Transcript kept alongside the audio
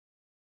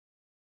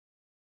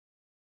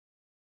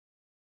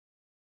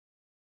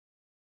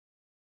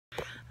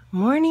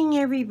Morning,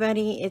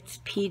 everybody. It's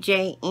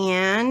PJ,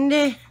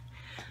 and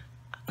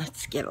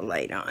let's get a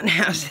light on.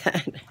 How's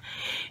that?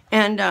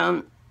 And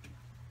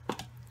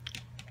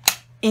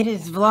it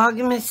is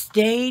Vlogmas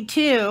day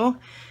 2,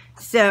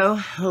 so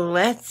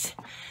let's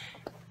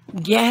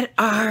get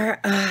our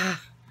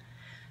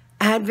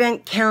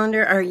advent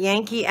calendar, our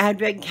Yankee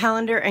advent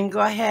calendar, and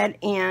go ahead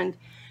and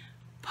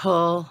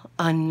pull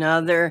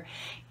another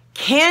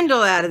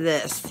candle out of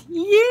this.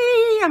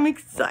 Yay! I'm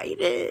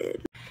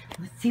excited.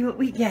 Let's see what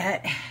we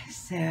get.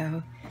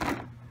 So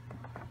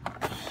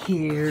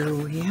here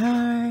we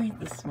are.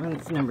 This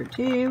one's number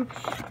 2.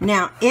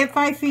 Now, if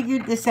I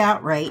figured this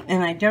out right,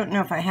 and I don't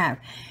know if I have,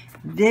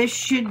 this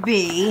should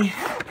be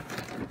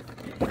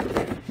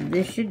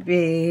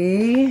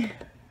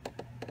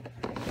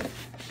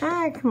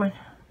come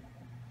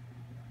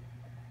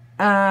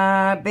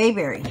on,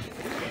 bayberry.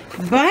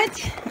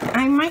 But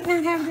I might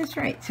not have this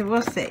right, so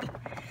we'll see.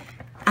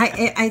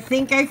 I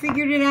think I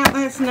figured it out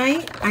last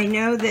night. I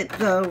know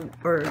that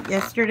or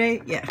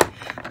yesterday, yeah.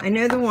 I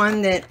know the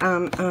one that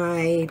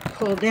I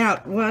pulled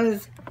out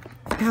was,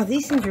 oh,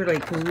 these things are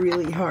like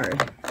really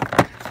hard.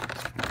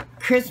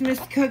 Christmas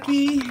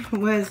cookie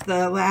was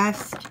the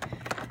last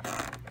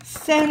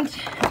scent,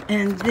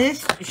 and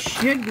this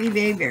should be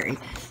bayberry.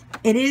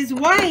 It is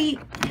white.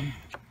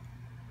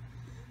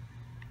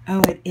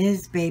 Oh, it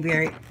is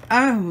bayberry.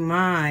 Oh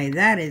my,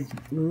 that is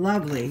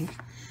lovely.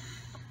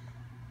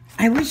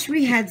 I wish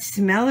we had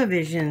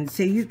smell-o-vision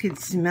so you could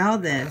smell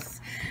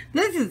this.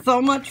 This is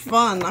so much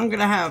fun. I'm going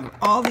to have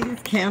all these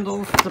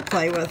candles to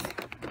play with.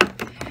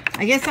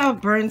 I guess I'll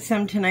burn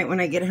some tonight when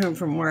I get home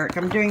from work.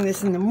 I'm doing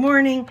this in the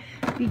morning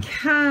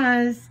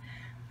because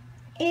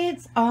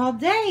it's all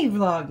day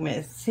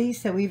Vlogmas. See,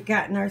 so we've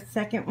gotten our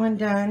second one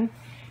done.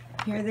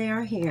 Here they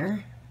are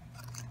here.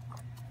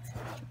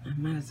 I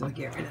might as well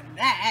get rid of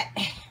that.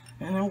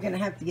 And I'm going to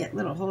have to get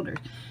little holders.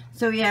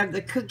 So we have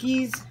the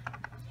cookies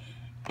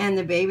and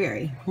the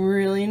bayberry.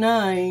 Really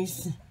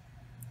nice.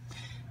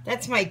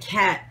 That's my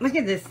cat. Look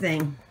at this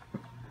thing.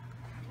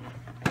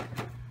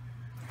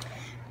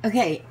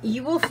 Okay,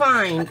 you will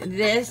find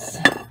this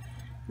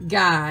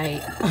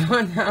guy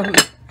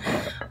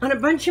on a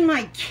bunch of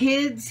my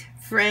kids'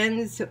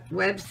 friends'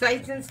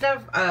 websites and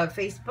stuff,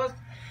 Facebook.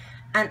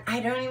 And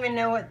I don't even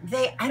know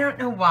I don't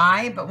know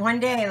why, but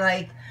one day,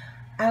 like,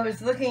 I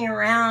was looking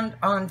around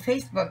on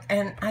Facebook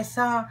and I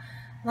saw,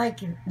 like,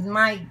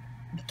 my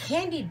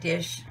candy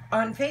dish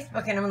on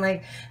Facebook, and I'm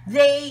like,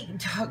 they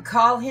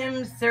call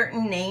him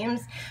certain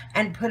names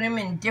and put him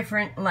in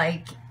different,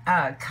 like,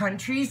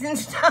 countries and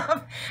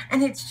stuff,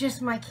 and it's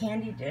just my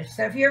candy dish.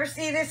 So if you ever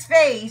see this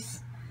face,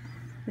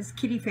 this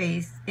kitty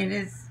face, it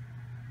is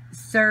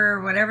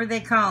Sir whatever they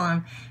call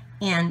him.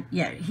 And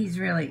yeah, he's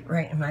really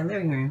right in my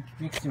living room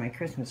next to my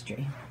Christmas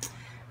tree.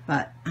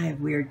 But I have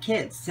weird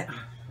kids, so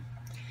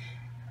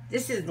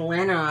this is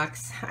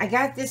Lennox. I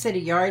got this at a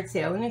yard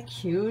sale. Isn't it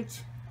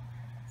cute?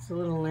 It's a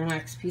little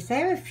Lennox piece. I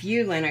have a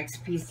few Lennox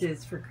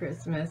pieces for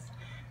Christmas.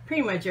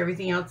 Pretty much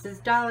everything else is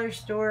dollar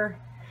store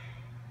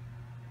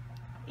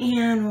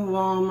and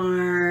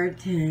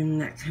Walmart and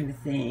that kind of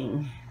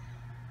thing.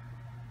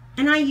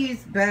 And I use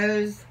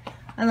bows.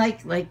 I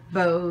like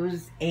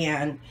bows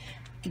and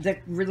the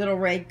little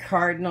red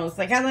cardinals.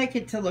 Like, I like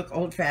it to look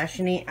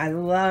old-fashioned-y. I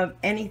love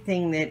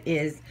anything that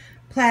is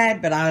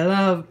plaid, but I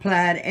love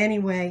plaid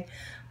anyway.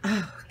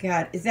 Oh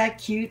God, is that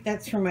cute?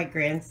 That's for my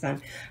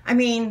grandson. I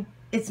mean,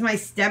 it's my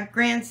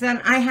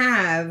step-grandson. I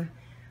have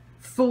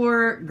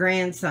 4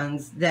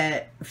 grandsons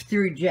that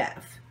through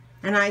Jeff,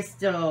 and I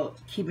still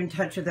keep in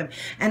touch with them.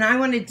 And I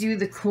want to do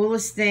the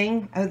coolest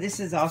thing. Oh, this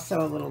is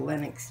also a little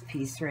Lennox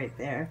piece right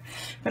there.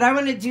 But I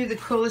want to do the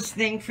coolest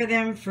thing for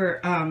them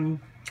for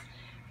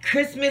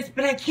Christmas,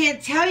 but I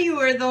can't tell you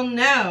where they'll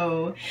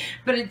know.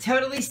 But it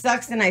totally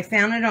sucks, and I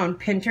found it on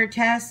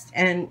Pinterest,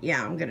 and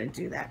yeah, I'm gonna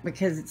do that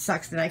because it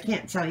sucks that I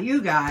can't tell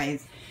you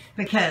guys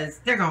because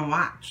they're gonna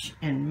watch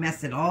and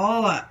mess it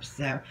all up.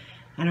 So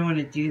I don't want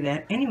to do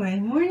that. Anyway,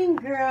 morning,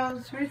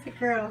 girls. Where's the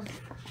girls?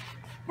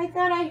 I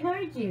thought I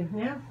heard you.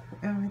 No?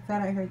 Oh, I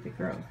thought I heard the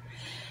girls.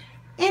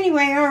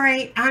 Anyway, all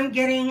right, I'm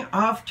getting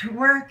off to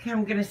work.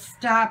 I'm gonna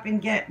stop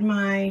and get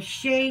my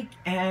shake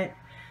at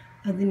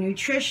the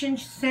nutrition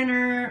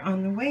center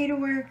on the way to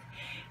work,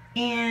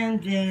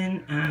 and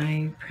then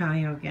I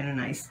probably will get a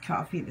nice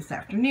coffee this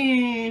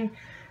afternoon.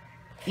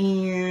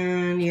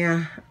 And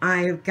yeah,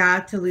 I've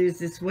got to lose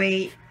this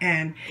weight,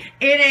 and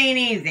it ain't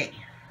easy.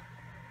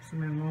 See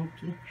my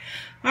monkey?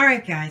 All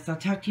right, guys, I'll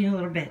talk to you in a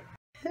little bit.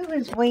 Who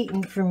is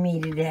waiting for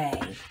me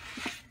today?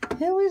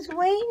 Who is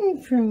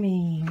waiting for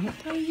me?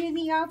 Are you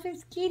the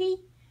office kitty?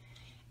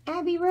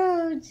 Abby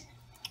Rhodes.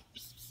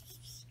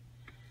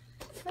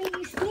 What are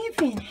you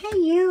sniffing? Hey,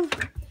 you.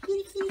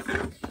 Kitty, kitty,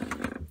 kitty.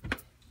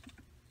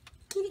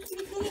 Kitty,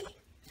 kitty, kitty.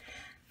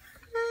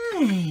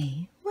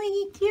 Hi. What are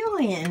you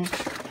doing?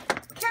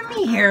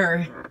 Come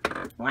here.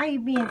 Why are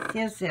you being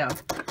so?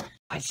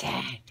 What's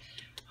that?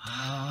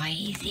 Oh,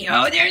 easy.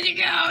 Oh, there you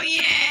go.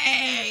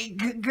 Yay.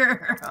 Good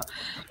girl.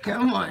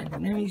 Come on.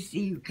 Let me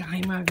see you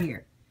climb up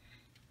here.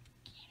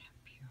 Get up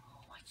here.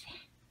 Oh, what's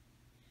that?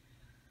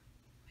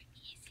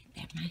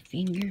 my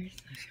fingers.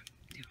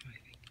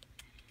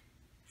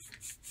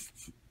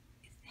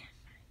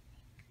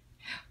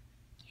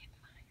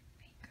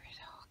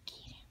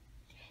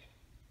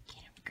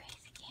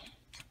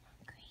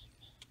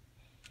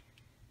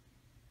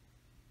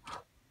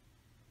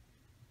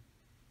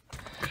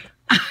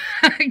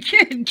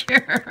 Good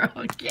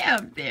girl, get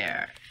up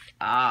there.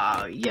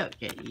 Oh, look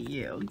at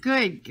you.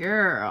 Good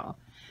girl.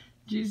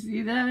 Did you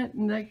see that?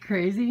 Isn't that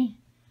crazy?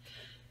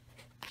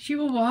 She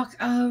will walk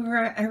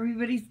over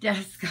everybody's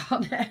desk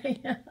all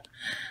day.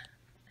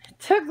 It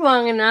took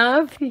long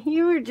enough.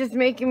 You were just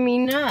making me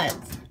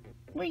nuts.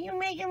 Were you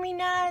making me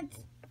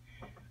nuts?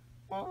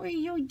 What were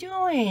you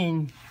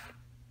doing?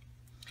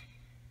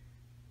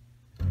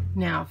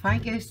 Now, if I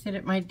go sit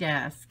at my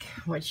desk,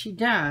 what she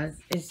does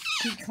is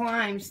she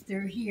climbs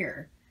through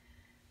here.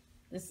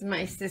 This is my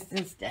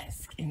assistant's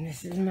desk, and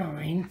this is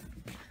mine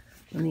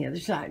on the other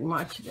side. And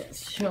watch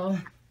this. She'll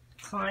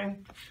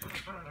climb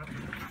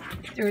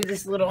through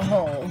this little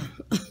hole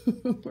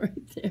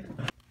right there.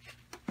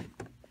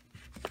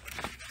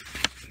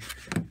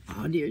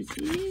 Oh, dear,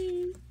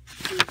 see?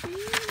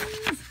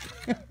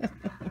 I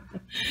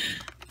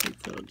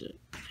told you.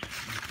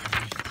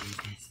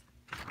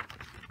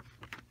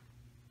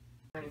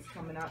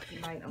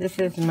 This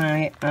is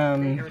my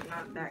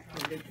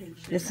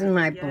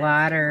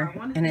blotter,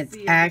 and it's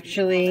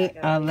actually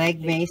a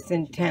Leg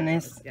Mason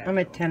tennis. I'm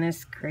a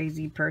tennis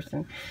crazy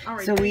person,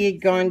 so we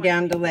had gone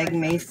down to Leg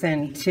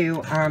Mason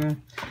to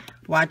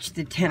watch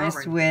the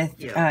tennis with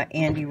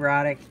Andy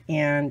Roddick,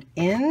 and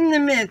in the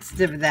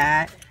midst of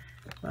that,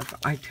 look,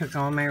 I took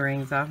all my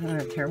rings off. Isn't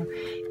that terrible?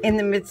 In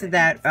the midst of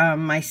that,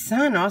 my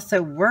son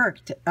also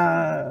worked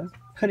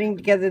putting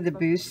together the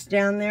booths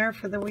down there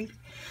for the week.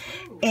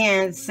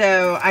 And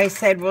so I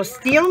said, well,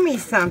 steal me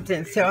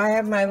something. So I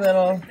have my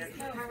little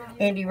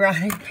Andy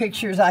Roddick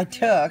pictures I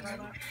took.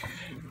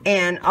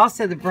 And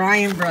also the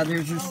Bryan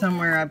brothers is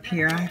somewhere up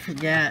here. I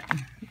forget.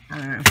 I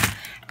don't know.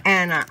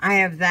 And I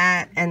have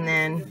that. And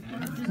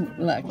then,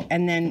 look,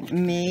 and then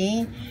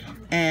me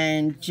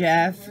and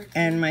Jeff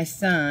and my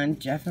son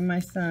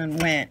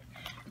went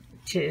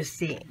to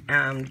see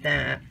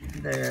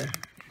the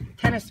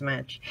tennis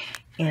match.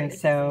 And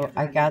so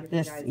I got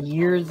this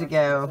years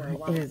ago.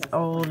 It is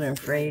old and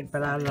frayed,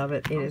 but I love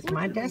it. It is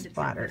my desk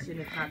plotter,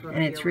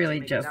 and it's really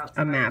just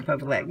a map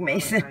of Leg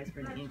Mason.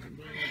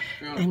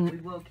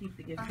 And look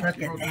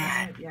at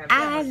that.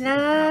 I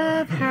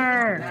love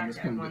her.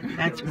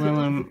 That's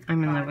Willem.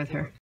 I'm in love with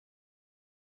her.